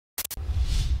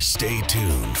Stay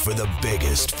tuned for the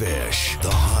biggest fish, the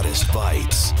hottest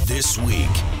bites, this week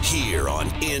here on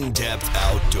In-Depth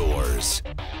Outdoors.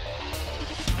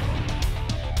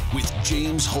 With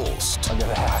James Holst. Look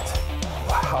at that.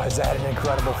 Wow, is that an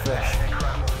incredible fish?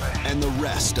 And the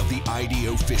rest of the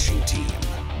IDO fishing team.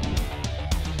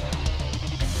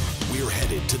 We're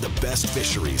headed to the best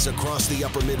fisheries across the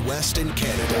upper Midwest and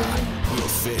Canada. We'll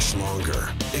fish longer,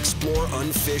 explore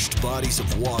unfished bodies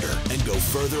of water, and go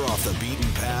further off the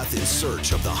beaten path in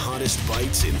search of the hottest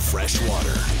bites in fresh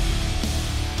water.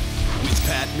 With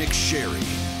Pat McSherry.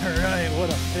 All right,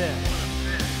 what a fish.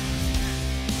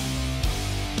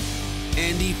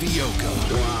 Andy Fiocca.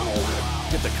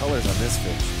 Wow. Get the colors on this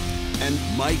fish. And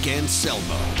Mike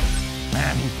Anselmo.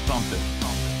 Man, he's bumping.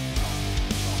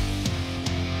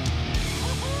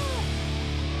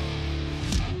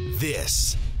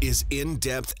 This is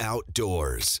In-Depth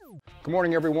Outdoors. Good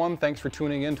morning, everyone. Thanks for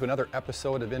tuning in to another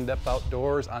episode of In-Depth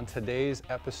Outdoors. On today's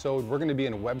episode, we're going to be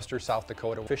in Webster, South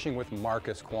Dakota, fishing with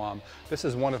Marcus Quam. This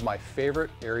is one of my favorite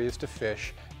areas to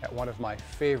fish at one of my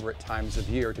favorite times of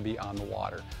year to be on the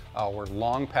water. We're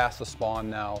long past the spawn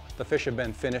now. The fish have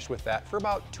been finished with that for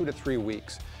about 2 to 3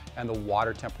 weeks, and the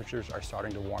water temperatures are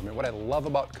starting to warm. And what I love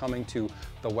about coming to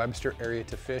the Webster area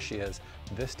to fish is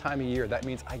this time of year, that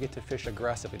means I get to fish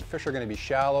aggressively. The fish are going to be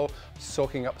shallow,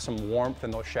 soaking up some warmth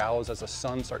in those shallows as the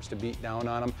sun starts to beat down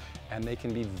on them, and they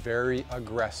can be very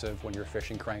aggressive when you're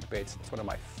fishing crankbaits. It's one of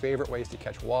my favorite ways to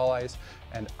catch walleyes,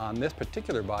 and on this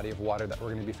particular body of water that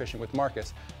we're going to be fishing with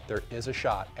Marcus, there is a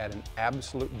shot at an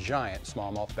absolute giant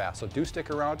smallmouth bass. So do stick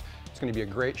around. It's going to be a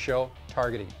great show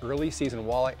targeting early season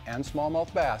walleye and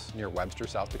smallmouth bass near Webster,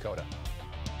 South Dakota.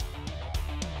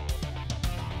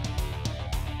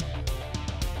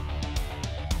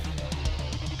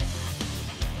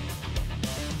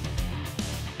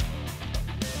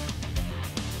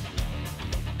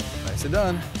 Nicely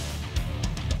done.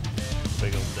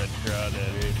 Big old dead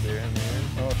crawdad right there in the end.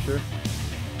 Oh, sure.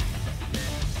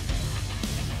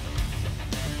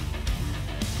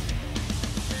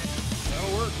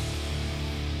 That'll work.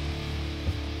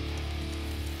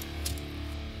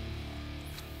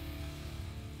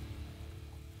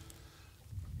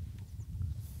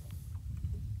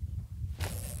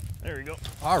 There we go.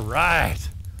 All right.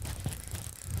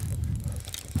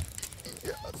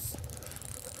 Yes.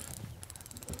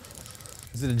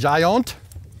 Is it a giant?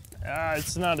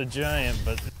 It's not a giant,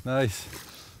 but Nice.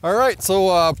 All right,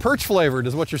 so perch flavored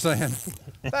is what you're saying.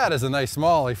 That is a nice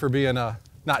smallie for being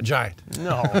not giant.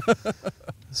 no.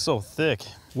 It's so thick.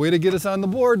 Way to get us on the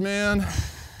board, man.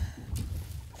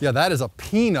 Yeah, that is a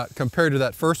peanut compared to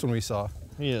that first one we saw.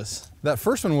 Yes. That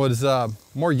first one was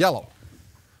more yellow.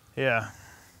 Yeah.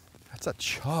 That's a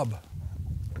chub.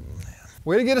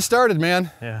 Way to get us started, man.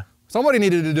 Yeah. Somebody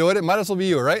needed to do it. It might as well be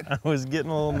you, right? I was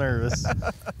getting a little nervous.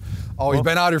 Oh, he's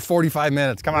been out here 45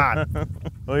 minutes. Come on.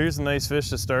 Well, here's a nice fish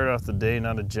to start off the day,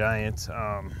 not a giant.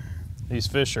 These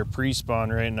fish are pre-spawn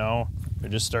right now. They're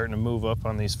just starting to move up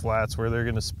on these flats where they're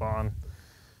gonna spawn.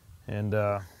 And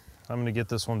I'm gonna get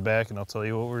this one back and I'll tell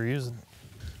you what we're using.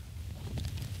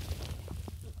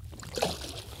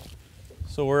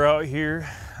 So we're out here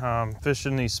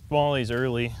fishing these smallies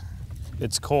early.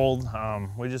 It's cold.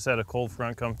 We just had a cold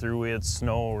front come through. We had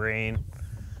snow, rain,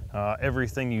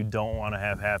 everything you don't want to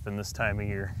have happen this time of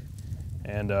year.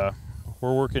 And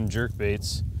we're working jerk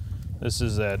baits. This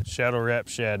is that Shadow Wrap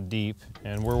Shad Deep,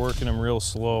 and we're working them real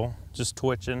slow, just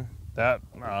twitching. That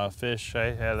fish,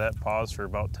 I had that pause for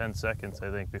about 10 seconds,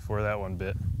 I think, before that one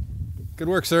bit. Good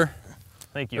work, sir.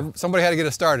 Thank you. Somebody had to get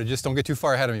us started. Just don't get too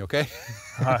far ahead of me, okay?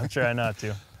 I'll try not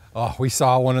to. Oh, we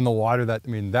saw one in the water that, I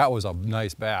mean, that was a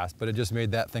nice bass, but it just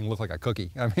made that thing look like a cookie.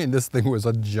 I mean, this thing was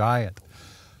a giant.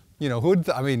 You know,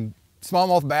 I mean,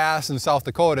 smallmouth bass in South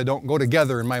Dakota don't go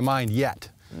together in my mind yet.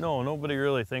 No, nobody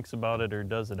really thinks about it or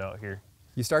does it out here.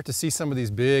 You start to see some of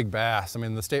these big bass. I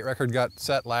mean, the state record got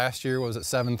set last year, was it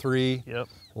 7.3? Yep.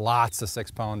 Lots of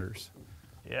 6-pounders.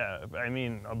 Yeah, I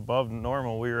mean, above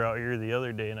normal. We were out here the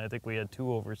other day and I think we had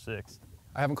 2 over 6.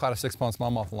 I haven't caught a 6-pound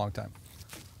smallmouth in a long time.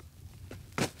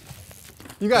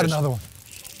 You got another one.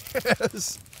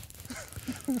 Yes.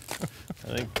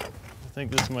 I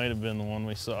think this might have been the one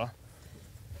we saw.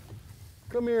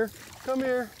 Come here, come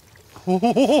here.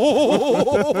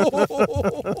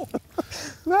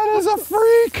 That is a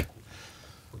freak.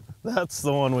 That's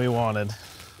the one we wanted.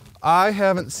 I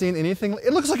haven't seen anything.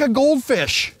 It looks like a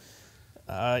goldfish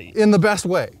in the best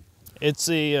way. It's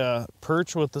a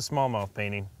perch with the smallmouth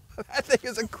painting. That thing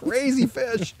is a crazy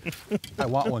fish. I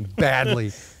want one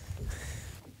badly.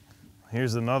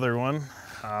 Here's another one.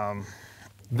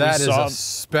 That is a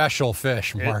special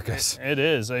fish, Marcus. It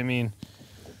is. I mean,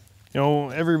 You know,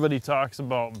 everybody talks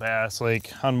about bass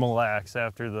like on Mille Lacs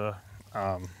after the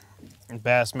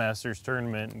Bass Masters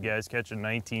tournament and guys catching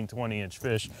 19, 20-inch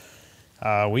fish.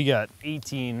 We got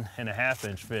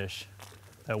 18.5-inch fish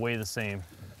that weigh the same.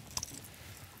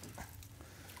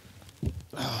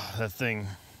 Oh, that thing,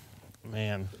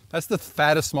 man. That's the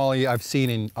fattest smallie I've seen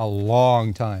in a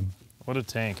long time. What a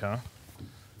tank, huh?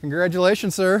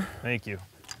 Congratulations, sir. Thank you.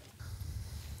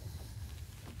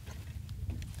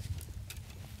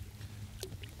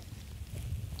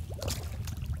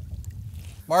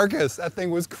 Marcus, that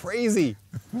thing was crazy.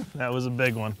 That was a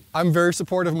big one. I'm very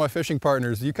supportive of my fishing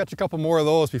partners. You catch a couple more of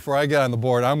those before I get on the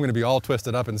board, I'm gonna be all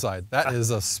twisted up inside. That is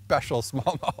a special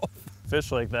smallmouth.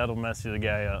 Fish like that'll mess the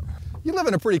guy up. You live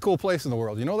in a pretty cool place in the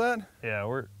world, you know that? Yeah,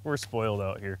 we're spoiled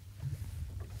out here.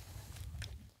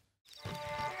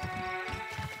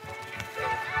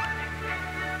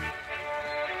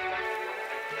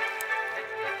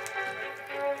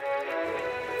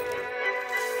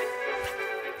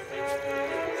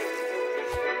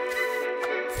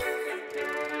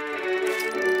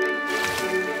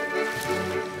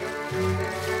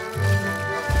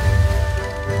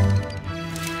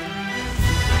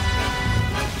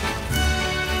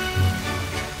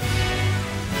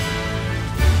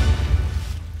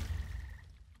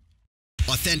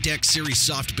 Authentic Series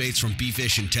soft baits from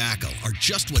B-Fish and Tackle are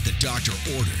just what the doctor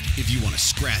ordered if you want to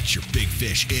scratch your big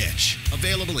fish itch.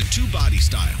 Available in 2 body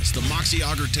styles, the Moxie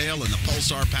Auger Tail and the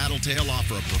Pulsar Paddle Tail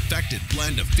offer a perfected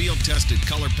blend of field-tested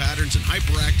color patterns and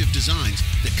hyperactive designs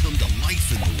that come to life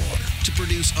in the water to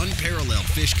produce unparalleled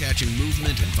fish-catching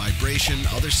movement and vibration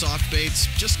other soft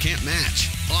baits just can't match.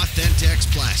 Authentex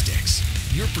Plastics,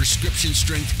 your prescription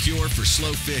strength cure for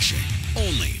slow fishing,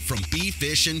 only from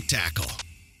B-Fish and Tackle.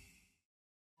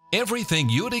 Everything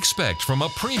you'd expect from a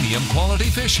premium quality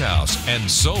fish house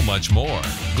and so much more.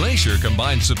 Glacier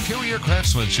combines superior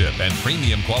craftsmanship and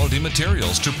premium quality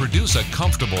materials to produce a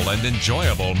comfortable and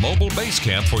enjoyable mobile base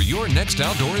camp for your next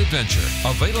outdoor adventure.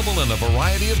 Available in a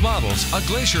variety of models, a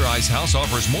Glacier Ice House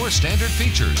offers more standard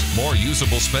features, more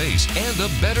usable space, and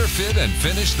a better fit and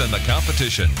finish than the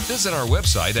competition. Visit our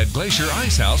website at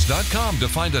glaciericehouse.com to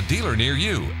find a dealer near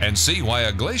you and see why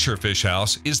a Glacier Fish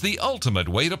House is the ultimate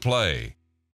way to play.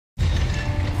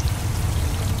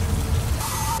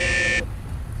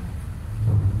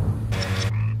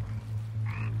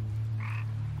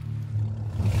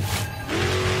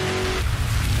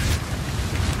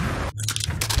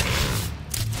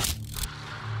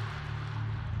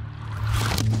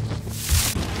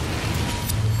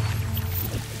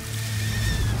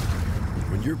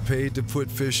 When you're paid to put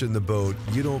fish in the boat,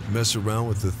 you don't mess around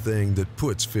with the thing that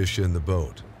puts fish in the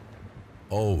boat.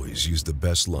 Always use the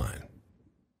best line.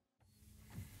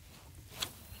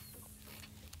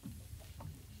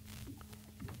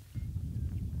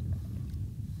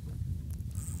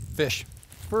 Fish.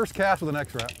 First cast with an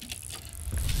X-Wrap.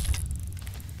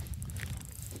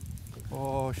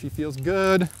 Oh, she feels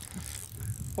good.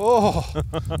 Oh.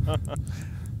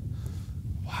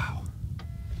 Wow.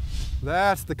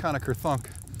 That's the kind of kerthunk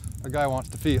a guy wants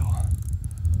to feel.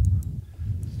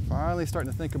 Finally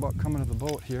starting to think about coming to the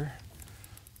boat here.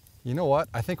 You know what?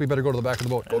 I think we better go to the back of the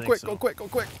boat. Go quick, so. go quick, go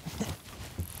quick.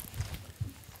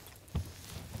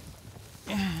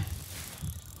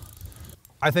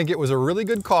 I think it was a really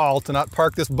good call to not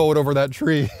park this boat over that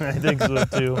tree. I think so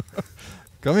too.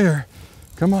 Come here,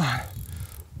 come on.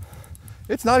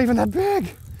 It's not even that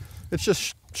big. It's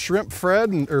just shrimp fed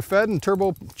and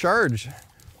turbocharged.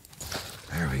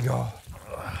 There we go.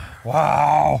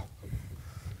 Wow.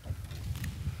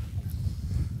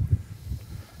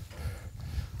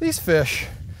 These fish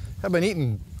have been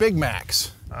eating Big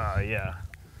Macs. Yeah.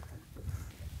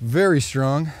 Very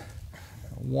strong.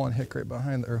 One hook right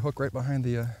behind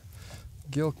the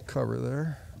gill cover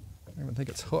there. I don't even think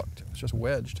it's hooked. It's just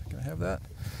wedged. Can I have that?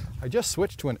 I just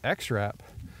switched to an X-Wrap.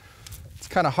 It's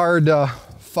kind of hard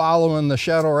following the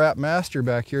Shadow Wrap Master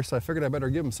back here, so I figured I better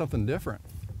give him something different.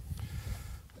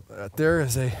 That there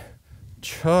is a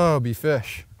chubby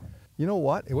fish. You know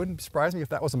what? It wouldn't surprise me if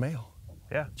that was a male.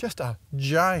 Yeah. Just a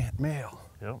giant male.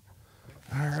 Yep.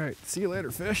 All right, see you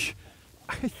later, fish.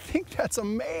 I think that's a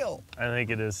male. I think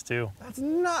it is too. That's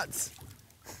nuts.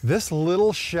 This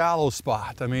little shallow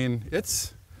spot, I mean,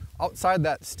 it's outside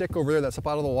that stick over there that's up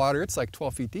out of the water. It's like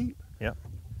 12 feet deep. Yep.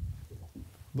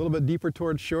 A little bit deeper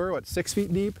towards shore, what, 6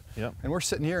 feet deep? Yep. And we're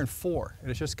sitting here in 4,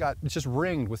 and it's just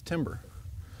ringed with timber.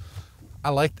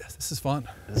 I like this. This is fun.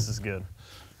 This is good.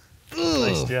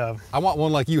 Nice job. I want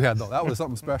one like you had though. That was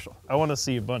something special. I want to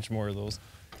see a bunch more of those.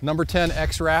 Number 10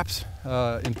 X-Wraps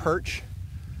in perch.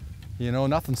 You know,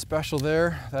 nothing special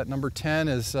there. That number 10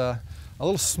 is a a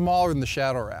little smaller than the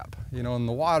shadow wrap. You know, and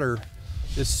the water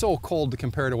is so cold to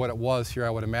compare to what it was here, I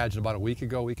would imagine, about a week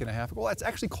ago, week and a half ago. Well, that's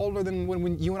actually colder than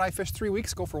when you and I fished 3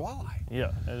 weeks ago for walleye.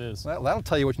 Yeah, it is. That'll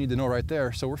tell you what you need to know right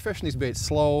there. So we're fishing these baits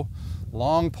slow,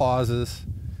 long pauses,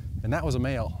 and that was a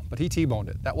male, but he T-boned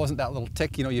it. That wasn't that little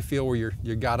tick, you know, you feel where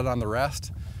you got it on the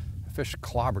rest. The fish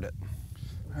clobbered it.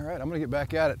 All right, I'm gonna get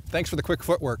back at it. Thanks for the quick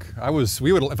footwork.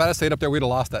 If I'd have stayed up there, we'd have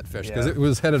lost that fish because it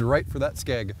was headed right for that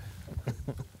skeg.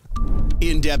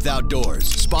 In-depth outdoors,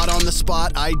 spot on the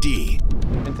spot ID.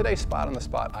 In today's Spot on the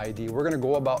Spot ID, we're going to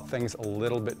go about things a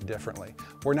little bit differently.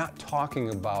 We're not talking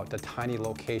about the tiny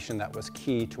location that was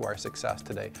key to our success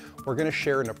today. We're going to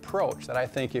share an approach that I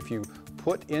think if you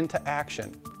put into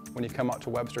action when you come out to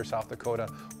Webster, South Dakota,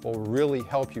 will really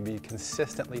help you be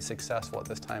consistently successful at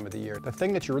this time of the year. The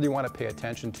thing that you really want to pay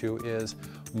attention to is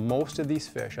most of these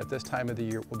fish at this time of the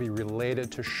year will be related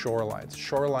to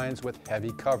shorelines with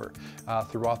heavy cover.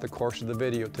 Throughout the course of the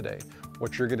video today,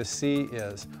 what you're going to see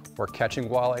is we're catching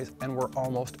walleyes and we're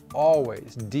almost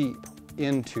always deep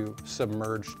into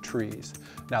submerged trees.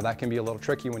 Now that can be a little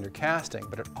tricky when you're casting,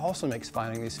 but it also makes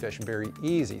finding these fish very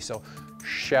easy. So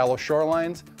shallow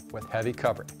shorelines with heavy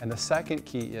cover. And the second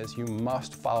key is you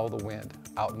must follow the wind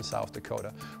out in South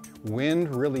Dakota.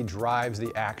 Wind really drives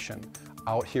the action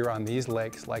out here on these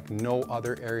lakes like no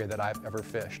other area that I've ever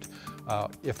fished.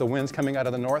 If the wind's coming out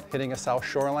of the north, hitting a south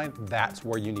shoreline, that's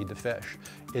where you need to fish.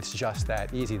 It's just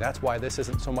that easy. That's why this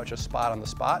isn't so much a spot on the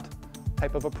spot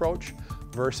type of approach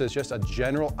versus just a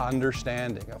general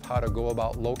understanding of how to go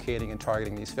about locating and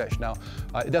targeting these fish. Now,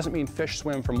 it doesn't mean fish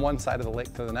swim from one side of the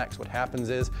lake to the next. What happens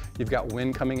is you've got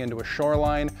wind coming into a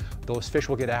shoreline, those fish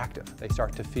will get active. They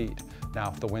start to feed. Now,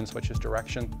 if the wind switches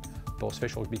direction, those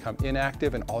fish will become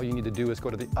inactive, and all you need to do is go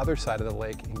to the other side of the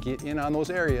lake and get in on those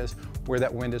areas where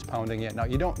that wind is pounding in. Now,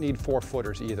 you don't need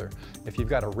 4-footers either. If you've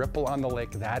got a ripple on the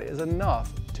lake, that is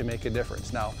enough to make a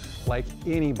difference. Now, like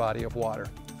any body of water,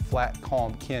 flat,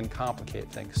 calm can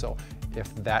complicate things. So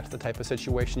if that's the type of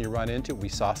situation you run into, we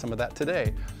saw some of that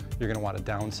today, you're gonna want to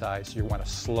downsize, you want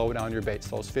to slow down your baits.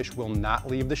 Those fish will not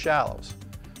leave the shallows.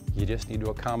 You just need to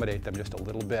accommodate them just a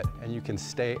little bit, and you can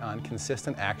stay on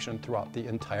consistent action throughout the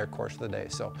entire course of the day.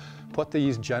 So put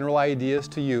these general ideas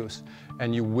to use,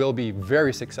 and you will be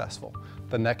very successful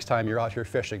the next time you're out here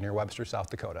fishing near Webster, South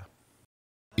Dakota.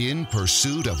 In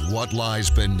pursuit of what lies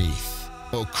beneath,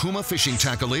 Okuma Fishing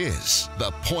Tackle is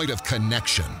the point of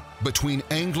connection between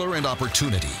angler and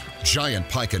opportunity, giant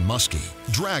pike and muskie,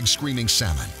 drag-screaming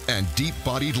salmon, and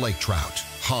deep-bodied lake trout,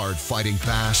 hard-fighting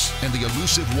bass, and the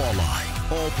elusive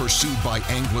walleye, all pursued by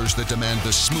anglers that demand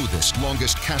the smoothest,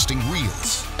 longest-casting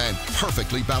reels and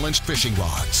perfectly balanced fishing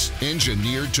rods,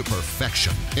 engineered to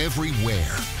perfection.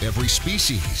 Everywhere, every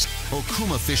species,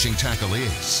 Okuma Fishing Tackle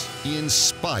is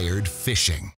inspired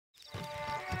fishing.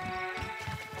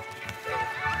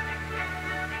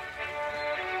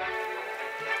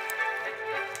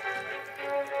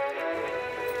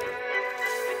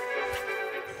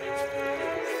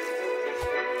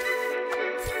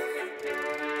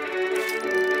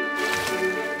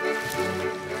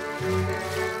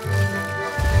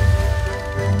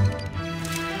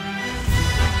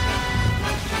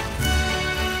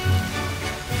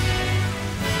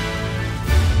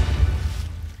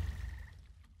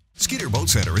 Boat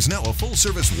Center is now a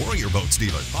full-service Warrior Boats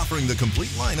dealer, offering the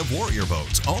complete line of Warrior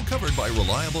boats, all covered by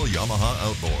reliable Yamaha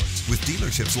outboards. With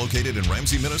dealerships located in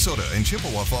Ramsey, Minnesota and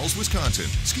Chippewa Falls, Wisconsin,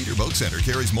 Skeeter Boat Center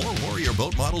carries more Warrior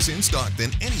boat models in stock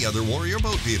than any other Warrior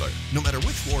boat dealer. No matter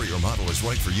which Warrior model is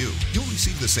right for you, you'll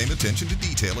receive the same attention to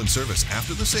detail and service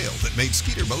after the sale that made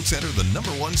Skeeter Boat Center the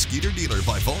 #1 Skeeter dealer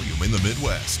by volume in the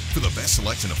Midwest. For the best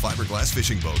selection of fiberglass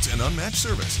fishing boats and unmatched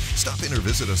service, stop in or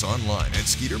visit us online at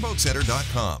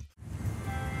SkeeterBoatCenter.com.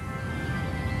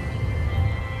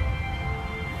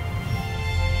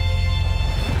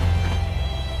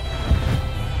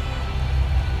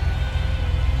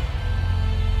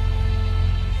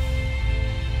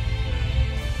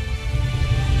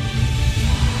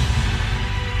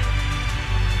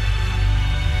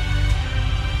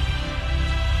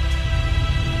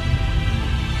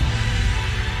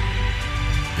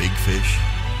 Big fish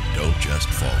don't just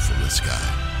fall from the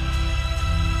sky.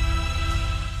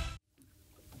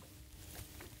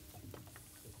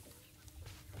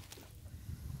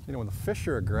 You know, when the fish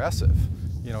are aggressive,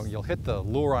 you know, you'll hit the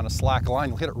lure on a slack line,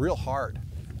 you'll hit it real hard,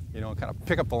 you know, and kind of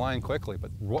pick up the line quickly.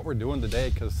 But what we're doing today,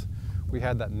 because we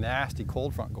had that nasty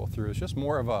cold front go through, is just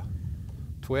more of a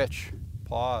twitch,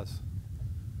 pause,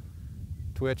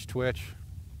 twitch, twitch,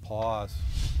 pause.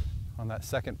 On that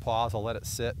second pause, I'll let it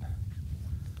sit.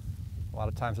 A lot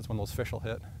of times that's when those fish will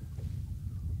hit.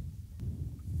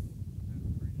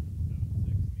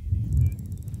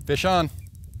 Fish on.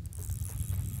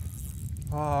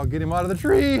 Oh, get him out of the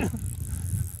tree.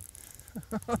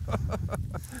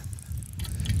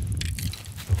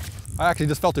 I actually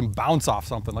just felt him bounce off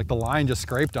something, like the line just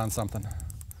scraped on something.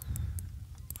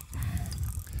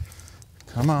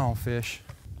 Come on, fish.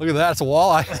 Look at that, it's a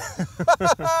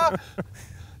walleye.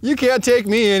 You can't take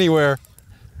me anywhere.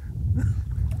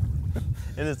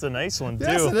 And it's a nice one too.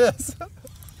 Yes, it is.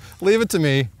 Leave it to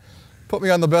me. Put me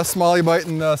on the best smallie bite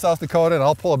in South Dakota and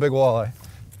I'll pull a big walleye. A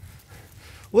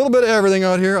little bit of everything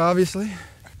out here, obviously.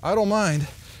 I don't mind.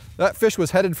 That fish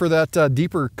was headed for that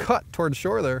deeper cut toward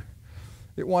shore there.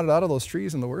 It wanted out of those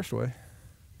trees in the worst way.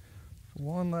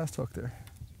 One last hook there.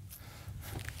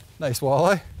 Nice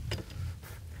walleye.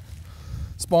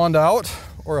 Spawned out,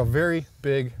 or a very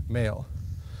big male.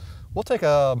 We'll take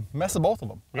a mess of both of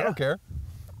them. Yeah. I don't care.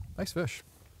 Nice fish.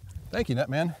 Thank you,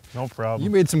 Netman. No problem. You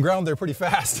made some ground there pretty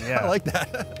fast. Yeah. I like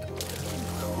that.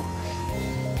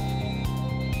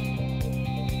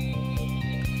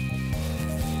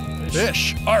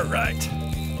 Fish. All right.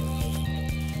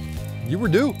 You were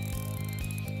due.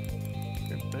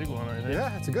 Big one, I think.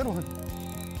 Yeah, it's a good one.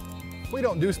 We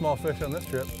don't do small fish on this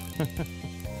trip. Look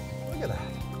at that.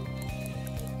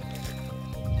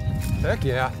 Heck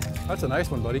yeah. That's a nice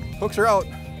one, buddy. Hooks are out.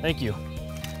 Thank you.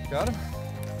 Got him?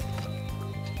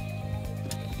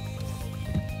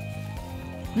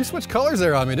 You switched colors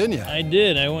there on me, didn't you? I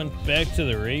did. I went back to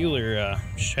the regular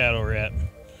shadow rat.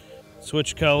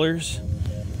 Switch colors.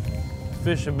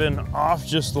 Fish have been off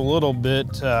just a little bit.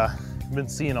 Been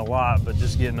seeing a lot, but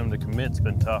just getting them to commit's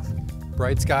been tough.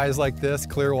 Bright skies like this,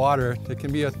 clear water, it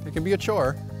can be a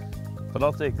chore. But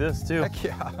I'll take this too. Heck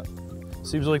yeah.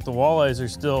 Seems like the walleyes are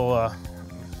still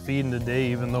feeding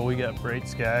today, even though we got bright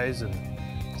skies and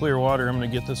clear water. I'm gonna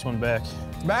get this one back.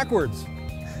 It's backwards.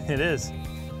 It is.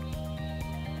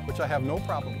 Which I have no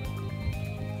problem with.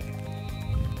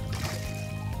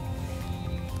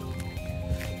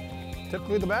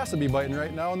 Typically the bass would be biting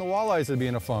right now and the walleyes would be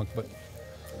in a funk, but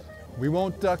we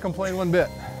won't complain one bit.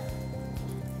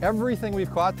 Everything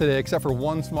we've caught today, except for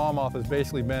one smallmouth, has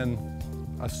basically been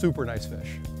a super nice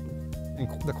fish. And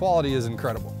the quality is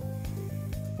incredible.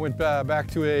 Went back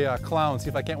to a clown, see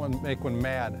if I can't make one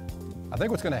mad. I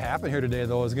think what's gonna happen here today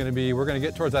though is gonna be, we're gonna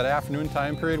get towards that afternoon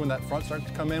time period when that front starts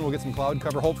to come in, we'll get some cloud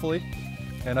cover hopefully.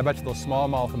 And I bet you those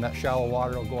smallmouth in that shallow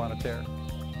water will go on a tear.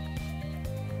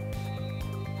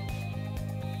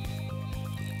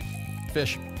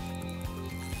 Fish.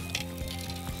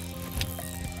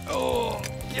 Oh,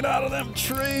 get out of them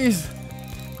trees.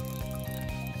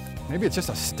 Maybe it's just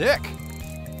a stick.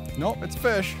 Nope, it's a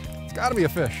fish. It's gotta be a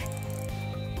fish.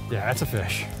 Yeah, it's a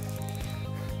fish.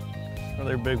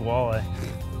 Another big walleye.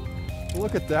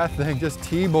 Look at that thing, just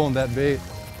T-boned that bait.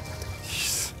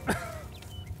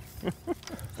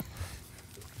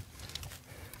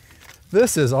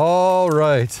 This is all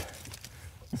right.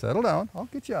 Settle down, I'll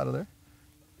get you out of there.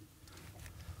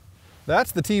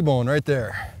 That's the T-bone right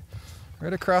there.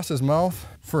 Right across his mouth.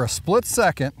 For a split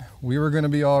second, we were gonna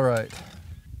be all right.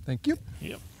 Thank you.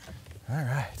 Yep. All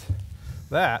right.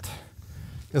 That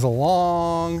is a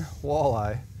long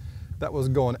walleye that was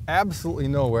going absolutely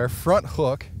nowhere. Front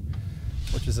hook,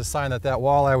 which is a sign that that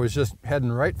walleye was just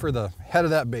heading right for the head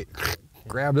of that bait.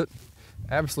 Grabbed it.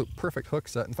 Absolute perfect hook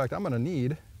set. In fact, I'm gonna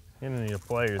need... You're gonna need a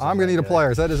pliers. I'm gonna need a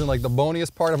pliers. That isn't like the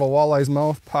boniest part of a walleye's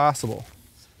mouth possible.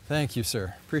 Thank you,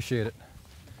 sir. Appreciate it.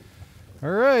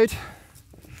 All right.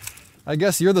 I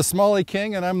guess you're the smallie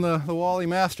king and I'm the walleye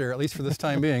master, at least for this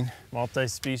time being.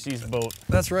 Multi-species boat.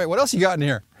 That's right. What else you got in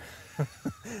here? A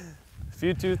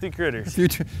few toothy critters.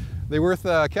 They worth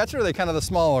catching, or are they kind of the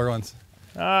smaller ones?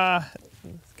 Kind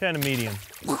of medium.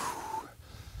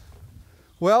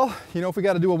 Well, you know, if we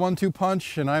got to do a 1-2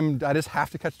 punch and I just have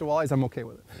to catch the walleyes, I'm okay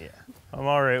with it. Yeah, I'm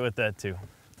all right with that too.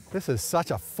 This is such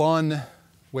a fun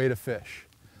way to fish.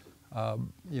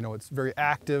 You know, it's very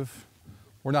active.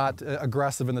 We're not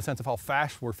aggressive in the sense of how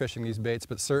fast we're fishing these baits,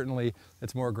 but certainly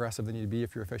it's more aggressive than you'd be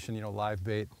if you're fishing, you know, live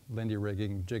bait, lindy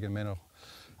rigging, jig and minnow.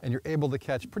 And you're able to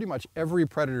catch pretty much every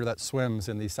predator that swims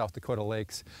in these South Dakota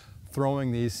lakes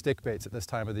throwing these stick baits at this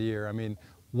time of the year. I mean,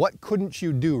 what couldn't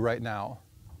you do right now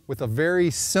with a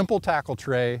very simple tackle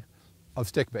tray of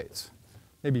stick baits?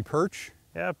 Maybe perch?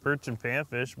 Yeah, perch and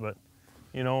panfish, but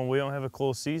you know, we don't have a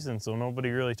close season, so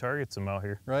nobody really targets them out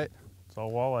here. Right. It's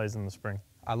all walleyes in the spring.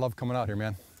 I love coming out here,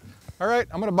 man. All right,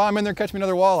 I'm gonna bomb in there and catch me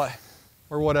another walleye,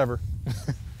 or whatever.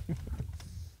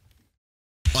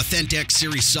 Authentic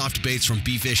Series soft baits from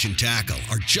B-Fish and Tackle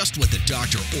are just what the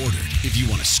doctor ordered if you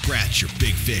want to scratch your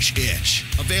big fish itch.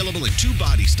 Available in 2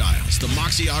 body styles, the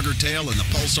Moxie Auger Tail and the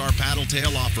Pulsar Paddle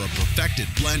Tail offer a perfected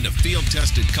blend of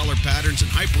field-tested color patterns and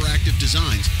hyperactive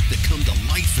designs that come to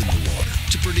life in the water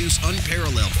to produce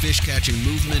unparalleled fish-catching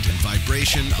movement and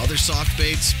vibration other soft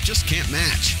baits just can't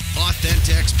match.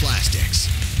 Authentex Plastics,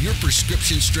 your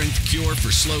prescription strength cure for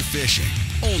slow fishing,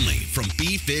 only from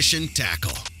B-Fish and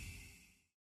Tackle.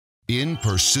 In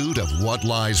pursuit of what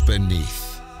lies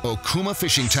beneath, Okuma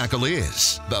Fishing Tackle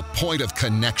is the point of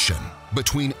connection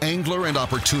between angler and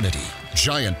opportunity,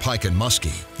 giant pike and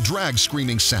muskie,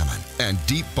 drag-screaming salmon, and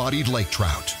deep-bodied lake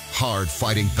trout,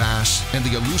 hard-fighting bass, and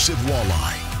the elusive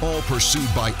walleye, all pursued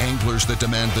by anglers that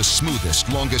demand the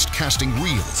smoothest, longest-casting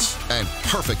reels and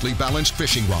perfectly balanced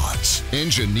fishing rods,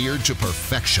 engineered to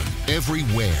perfection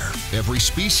everywhere, every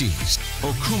species.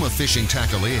 Okuma Fishing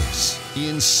Tackle is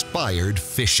inspired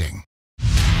fishing.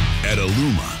 At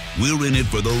Aluma, we're in it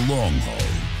for the long haul.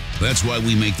 That's why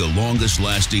we make the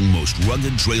longest-lasting, most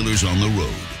rugged trailers on the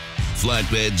road.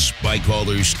 Flatbeds, bike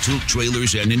haulers, tilt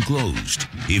trailers, and enclosed.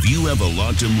 If you have a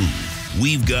lot to move,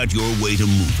 we've got your way to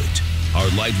move it. Our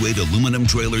lightweight aluminum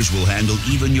trailers will handle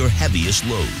even your heaviest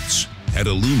loads. At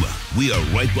Aluma, we are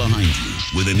right behind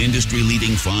you with an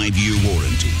industry-leading 5-year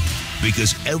warranty.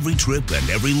 Because every trip and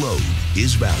every load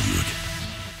is valued.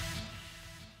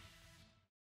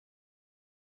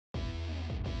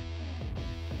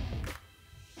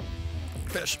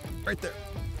 Fish, right there.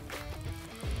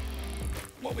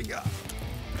 What we got?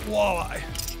 Walleye.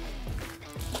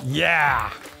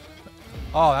 Yeah.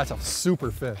 Oh, that's a super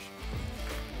fish.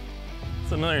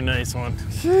 It's another nice one.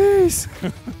 Jeez.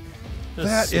 Just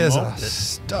That is a smoked it.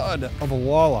 stud of a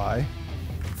walleye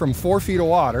from 4 feet of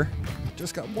water.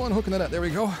 Just got one hook in the net. There we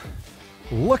go.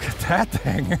 Look at that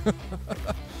thing.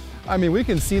 I mean, we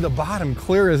can see the bottom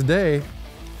clear as day.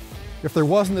 If there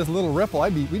wasn't this little ripple,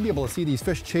 we'd be able to see these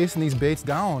fish chasing these baits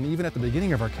down even at the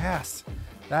beginning of our casts.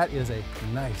 That is a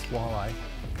nice walleye.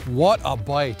 What a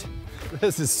bite.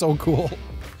 This is so cool.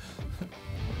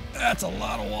 That's a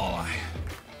lot of walleye.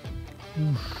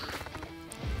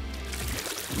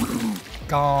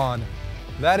 Gone.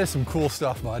 That is some cool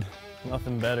stuff, bud.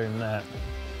 Nothing better than that.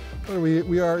 What are we?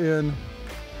 We are in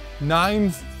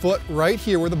 9 foot right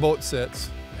here where the boat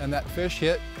sits, and that fish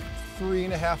hit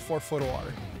 3.5, 4 foot of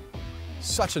water.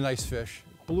 Such a nice fish.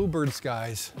 Bluebird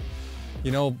skies.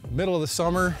 You know, middle of the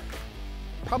summer,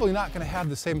 probably not gonna have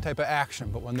the same type of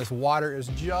action, but when this water is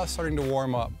just starting to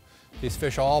warm up, these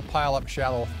fish all pile up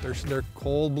shallow. They're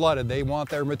cold-blooded. They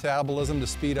want their metabolism to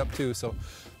speed up too, so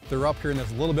they're up here in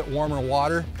this little bit warmer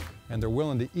water, and they're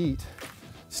willing to eat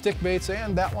stick baits,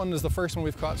 and that one is the first one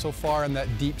we've caught so far in that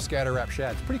deep scatter wrap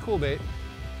shad. It's a pretty cool bait.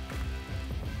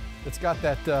 It's got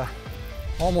that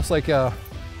almost like a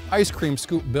ice cream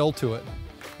scoop bill to it.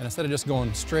 And instead of just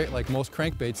going straight like most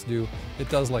crankbaits do, it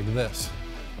does like this.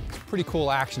 It's pretty cool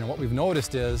action. And what we've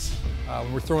noticed is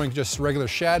when we're throwing just regular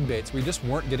shad baits, we just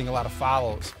weren't getting a lot of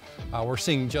follows. We're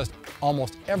seeing just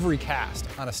almost every cast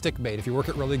on a stick bait. If you work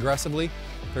it really aggressively,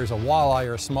 there's a walleye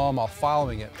or a smallmouth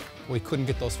following it. We couldn't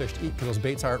get those fish to eat because those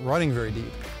baits aren't running very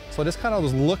deep. So I just kind of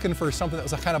was looking for something that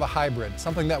was a kind of a hybrid,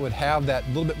 something that would have that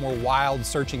little bit more wild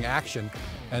searching action,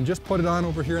 and just put it on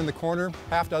over here in the corner,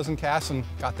 half dozen casts, and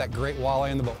got that great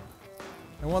walleye in the boat.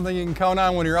 And one thing you can count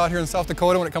on when you're out here in South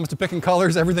Dakota when it comes to picking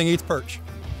colors, everything eats perch.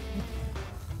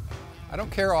 I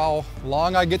don't care how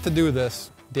long I get to do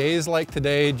this, days like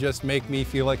today just make me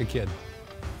feel like a kid.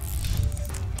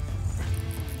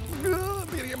 I'm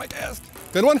gonna get my cast.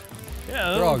 Good one?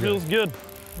 Yeah, that one feels good.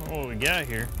 What we got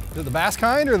here? Is it the bass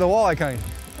kind or the walleye kind?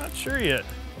 Not sure yet.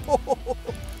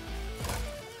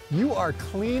 You are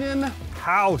cleaning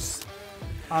house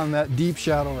on that deep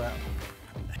shadow wrap.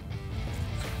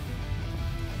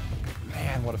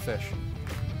 Man, what a fish.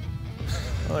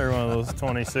 Another one of those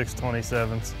 26,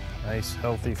 27s. Nice,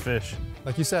 healthy fish.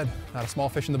 Like you said, not a small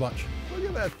fish in the bunch. Look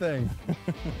at that thing.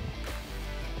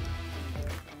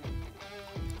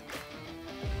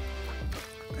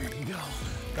 There you go.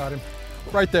 Got him.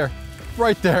 Right there.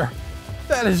 Right there.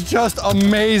 That is just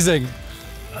amazing.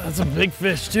 That's a big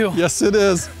fish too. Yes, it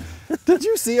is. Did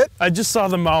you see it? I just saw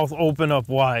the mouth open up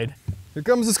wide. Here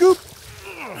comes the scoop.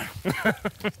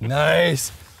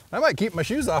 Nice. I might keep my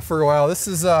shoes off for a while. This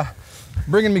is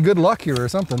bringing me good luck here or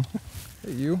something.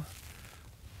 Hey, you.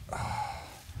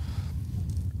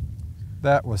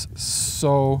 That was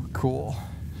so cool.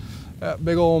 That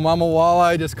big old mama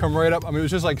walleye just come right up. I mean, it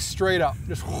was just like straight up,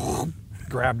 just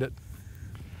grabbed it.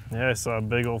 Yeah, I saw a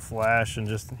big old flash and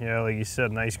just, yeah, like you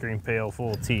said, an ice cream pail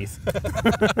full of teeth.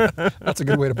 That's a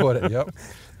good way to put it, yep.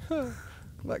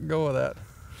 Let go of that.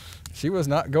 She was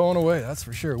not going away, that's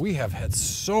for sure. We have had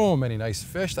so many nice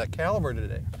fish, that caliber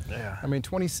today. Yeah. I mean,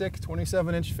 26,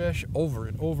 27-inch fish over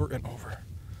and over and over.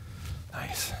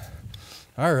 Nice.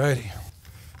 All righty,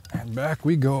 and back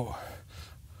we go.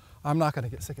 I'm not gonna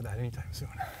get sick of that anytime soon.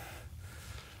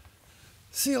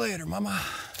 See you later, mama.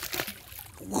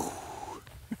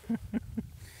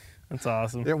 That's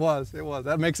awesome. It was.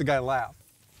 That makes a guy laugh.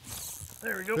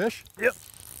 There we go. Fish? Yep.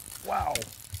 Wow.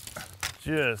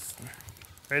 Just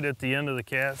right at the end of the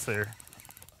cast there.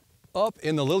 Up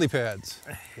in the lily pads.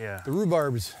 Yeah. The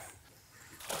rhubarbs.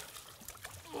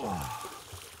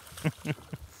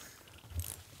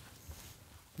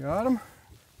 Got him.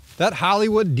 That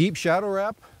Hollywood deep shadow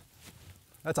wrap,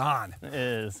 that's on. It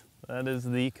is. That is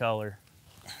the color.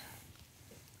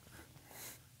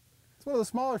 It's one of the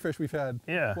smaller fish we've had.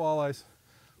 Yeah. Walleyes,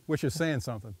 which is saying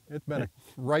something. It's been a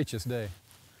righteous day.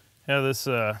 Yeah, this,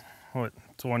 what,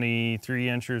 23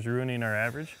 inches ruining our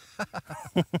average?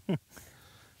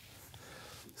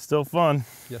 Still fun.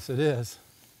 Yes, it is.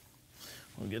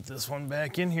 We'll get this one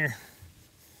back in here.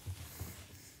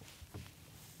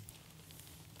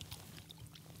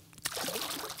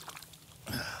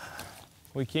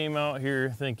 We came out here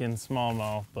thinking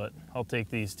smallmouth, but I'll take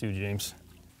these two, James.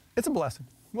 It's a blessing.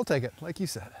 We'll take it, like you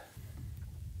said.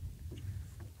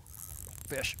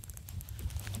 Fish.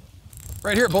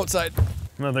 Right here at boat side.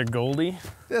 Another Goldie.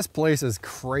 This place is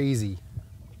crazy.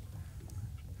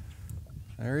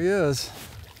 There he is.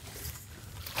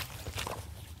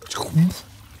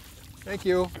 Thank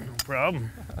you. No problem.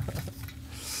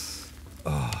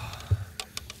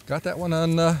 Got that one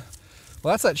on, well,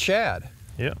 that's that shad.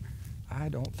 Yep. I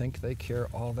don't think they care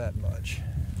all that much.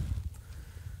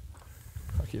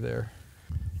 Lucky there.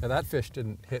 Now that fish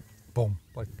didn't hit boom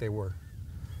like they were.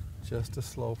 Just a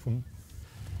slow boom.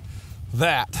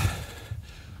 That.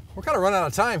 We're kind of running out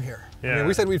of time here. Yeah. I mean,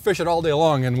 we said we'd fish it all day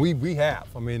long, and we have.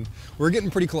 I mean, we're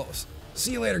getting pretty close.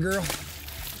 See you later, girl.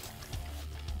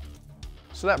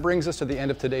 So that brings us to the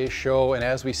end of today's show, and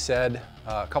as we said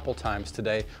a couple times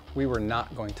today, we were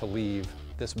not going to leave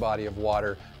this body of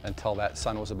water until that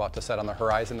sun was about to set on the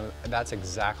horizon, and that's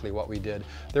exactly what we did.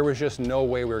 There was just no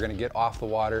way we were going to get off the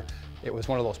water. It was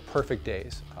one of those perfect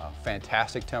days.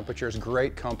 Fantastic temperatures,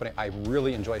 great company. I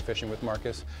really enjoy fishing with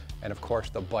Marcus, and of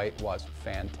course the bite was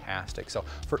fantastic. So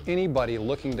for anybody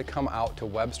looking to come out to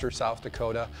Webster, South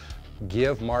Dakota,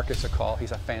 give Marcus a call.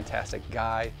 He's a fantastic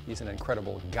guy. He's an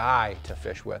incredible guy to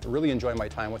fish with. Really enjoy my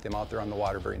time with him out there on the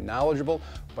water. Very knowledgeable,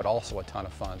 but also a ton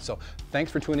of fun. So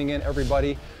thanks for tuning in,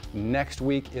 everybody. Next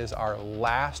week is our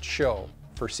last show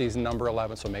for season number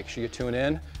 11, so make sure you tune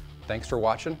in. Thanks for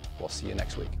watching. We'll see you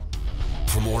next week.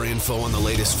 For more info on the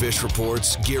latest fish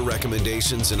reports, gear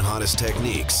recommendations, and hottest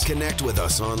techniques, connect with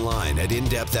us online at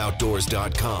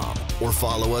indepthoutdoors.com or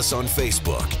follow us on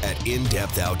Facebook at In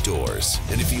Depth Outdoors.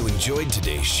 And if you enjoyed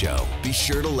today's show, be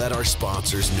sure to let our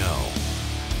sponsors know.